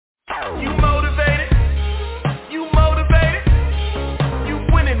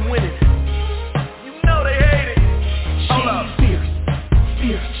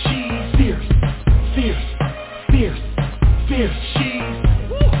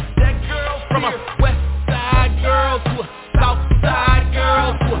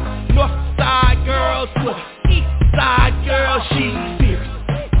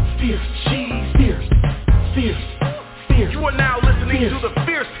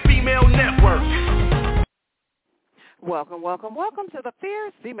Welcome, welcome, welcome to the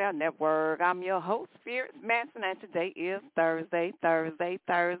Fierce Female Network. I'm your host, Fierce Manson, and today is Thursday.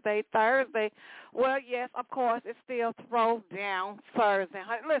 Well, yes, of course, it's still Throw Down Thursday.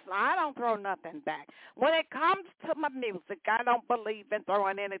 Listen, I don't throw nothing back. When it comes to my music, I don't believe in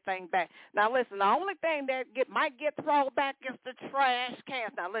throwing anything back. Now, listen, the only thing that might get thrown back is the trash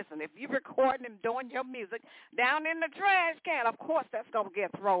cans. Now, listen, if you're recording and doing your music down in the trash can, of course that's going to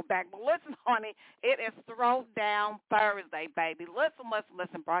get thrown back. But listen, honey, it is Throw Down Thursday, baby. Listen.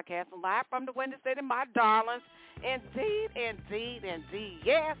 Broadcasting live from the Windy City, my darlings. Indeed,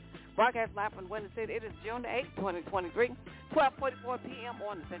 yes. Broadcast live from the Windy City. It is June 8th, 2023, 12:44 p.m.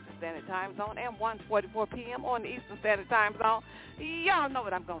 on the Central Standard Time Zone and 1:44 p.m. on the Eastern Standard Time Zone. Y'all know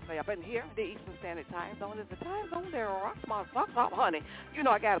what I'm going to say up in here. The Eastern Standard Time Zone is the time zone that rocks my socks off, honey. You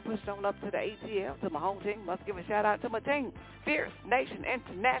know I got to push on up to the ATL, to my home team. Must give a shout-out to my team, Fierce Nation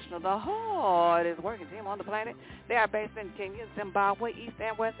International, the hardest working team on the planet. They are based in Kenya, Zimbabwe, East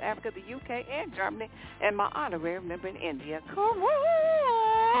and West Africa, the UK, and Germany, and my honorary member in India. Come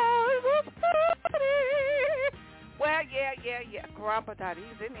on! Well, yeah. Karampatati,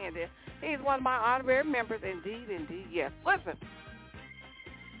 he's in India. He's one of my honorary members, indeed, yes. Listen,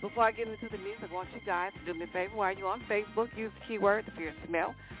 before I get into the music, I want you guys to do me a favor. While you're on Facebook, use the keyword, The Fierce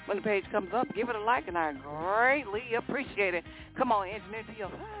Smell. When the page comes up, give it a like, and I greatly appreciate it. Come on, engineer, do your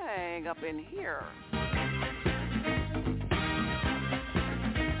thing up in here.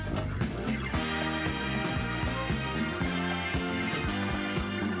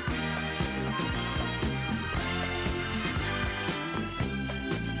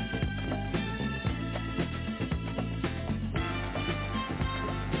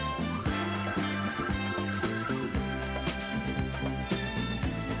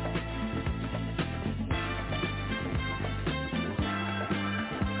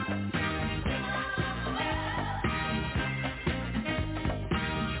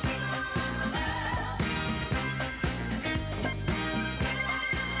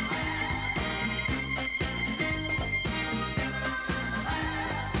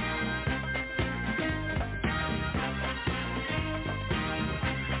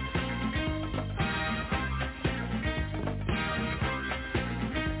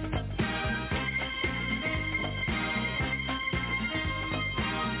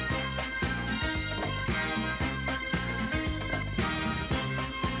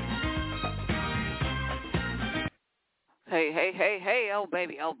 Hey, oh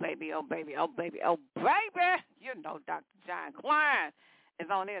baby. You know Dr. John Kline is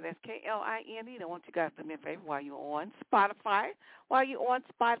on there. That's Kline. I want you guys to do me a favor while you're on Spotify. I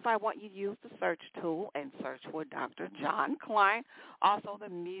want you to use the search tool and search for Dr. John Kline. Also, the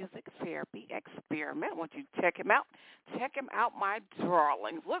Music Therapy Experiment. I want you to check him out. Check him out, my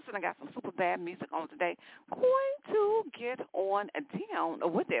darlings. Listen, I got some super bad music on today. Going to get on down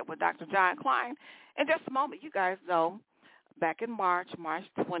with it with Dr. John Kline. In just a moment, you guys know, back in March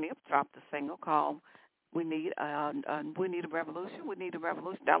 20th, dropped a single called We Need a Revolution.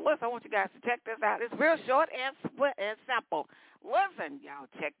 Now, listen, I want you guys to check this out. It's real short and simple. Listen, y'all,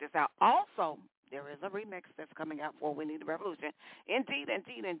 check this out. Also, there is a remix that's coming out for We Need a Revolution. Indeed.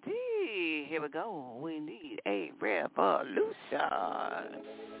 Here we go. We need a revolution.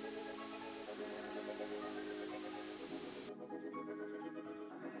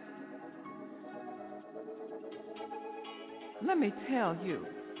 Let me tell you,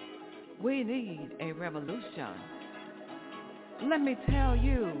 we need a revolution. Let me tell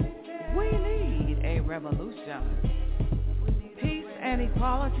you, we need a revolution. Peace and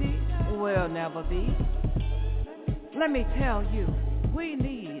equality will never be. Let me tell you, we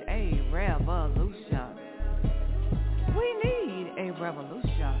need a revolution. We need a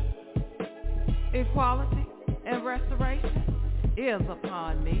revolution. Equality and restoration is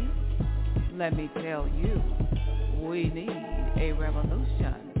upon me. Let me tell you, we need a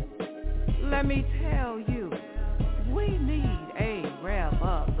revolution. Let me tell you, we need a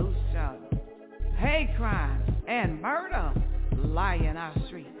revolution. Hate crimes and murder lie in our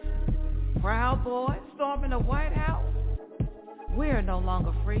streets. Proud Boys storming the White House. We're no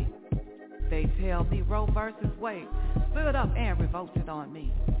longer free. They tell me Roe versus Wade stood up and revolted on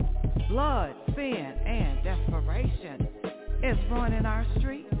me. Blood, sin, and desperation is running our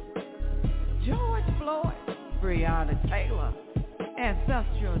streets. George Floyd, Breonna Taylor,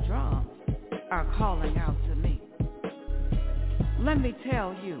 ancestral drums are calling out to me. Let me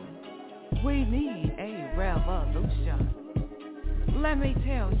tell you, we need a revolution. Let me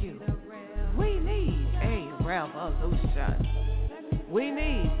tell you, we need a revolution. We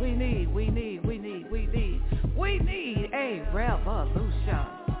need a revolution.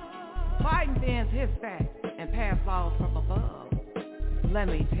 Biden bends his back and pass laws Let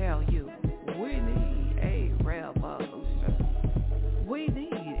me tell you, we need a revolution. We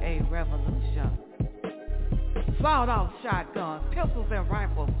need a revolution. Sawed-off shotguns, pistols and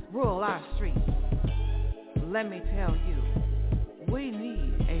rifles rule our streets. Let me tell you, we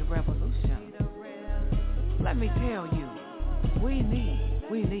need a revolution. Let me tell you, we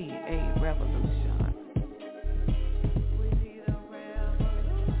need a revolution.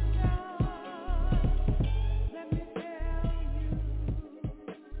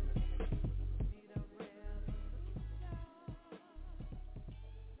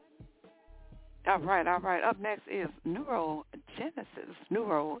 All right. Up next is neurogenesis.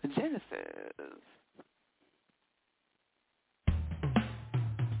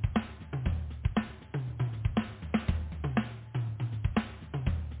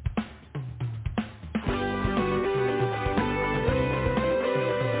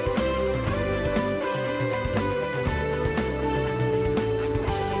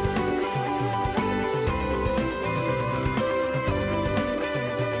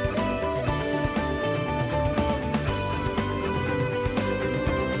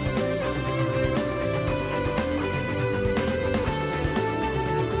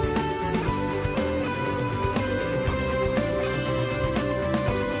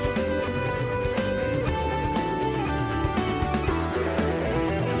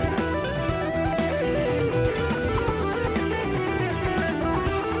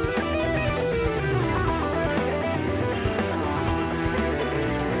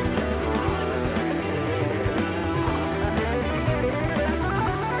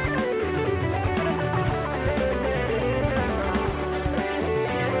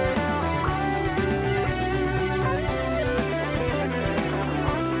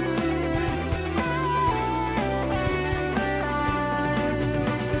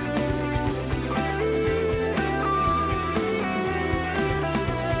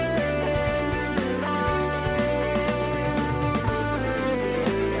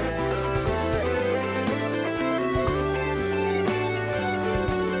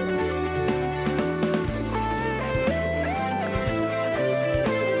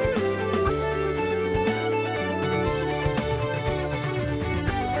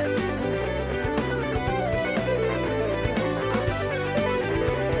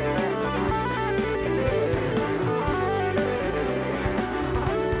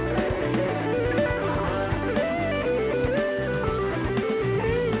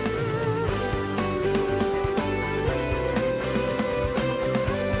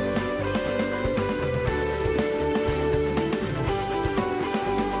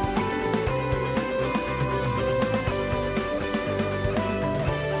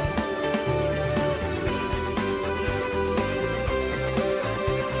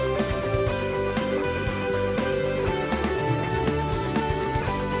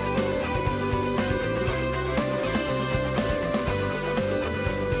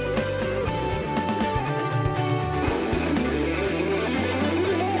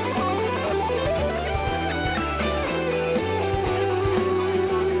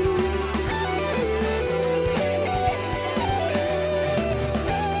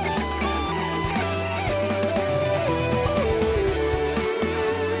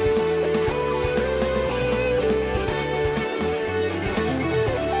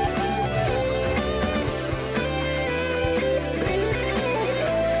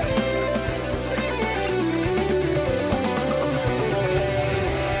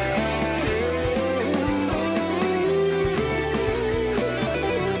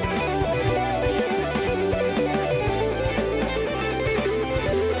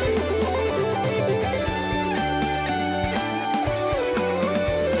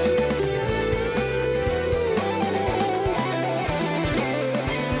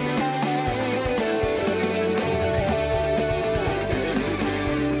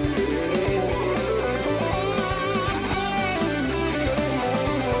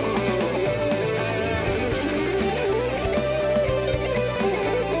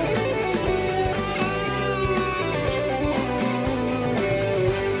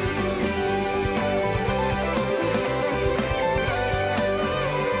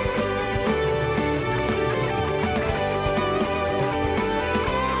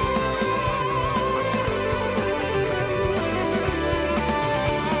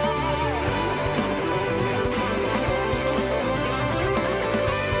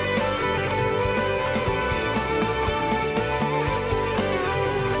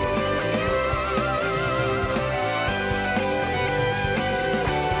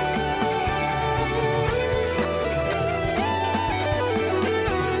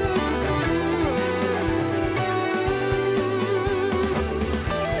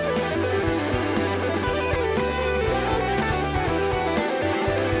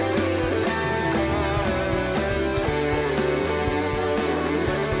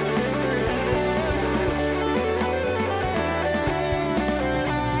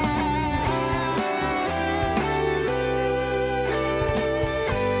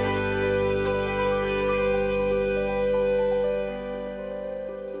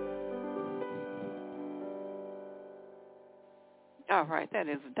 All right, that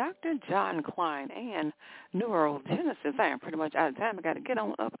is Dr. John Kline and Neurogenesis. I am pretty much out of time. I got to get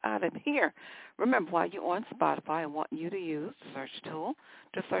on up out of here. Remember, while you're on Spotify, I want you to use the search tool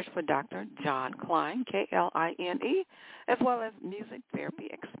to search for Dr. John Kline, Kline, as well as Music Therapy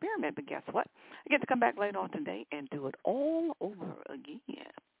Experiment. But guess what? I get to come back later on today and do it all over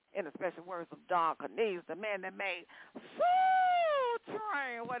again. In the special words of Don Cornelius, the man that made Soul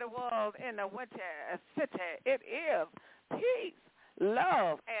Train what it was in the Winter City. It is peace,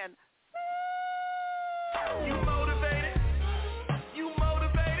 love, and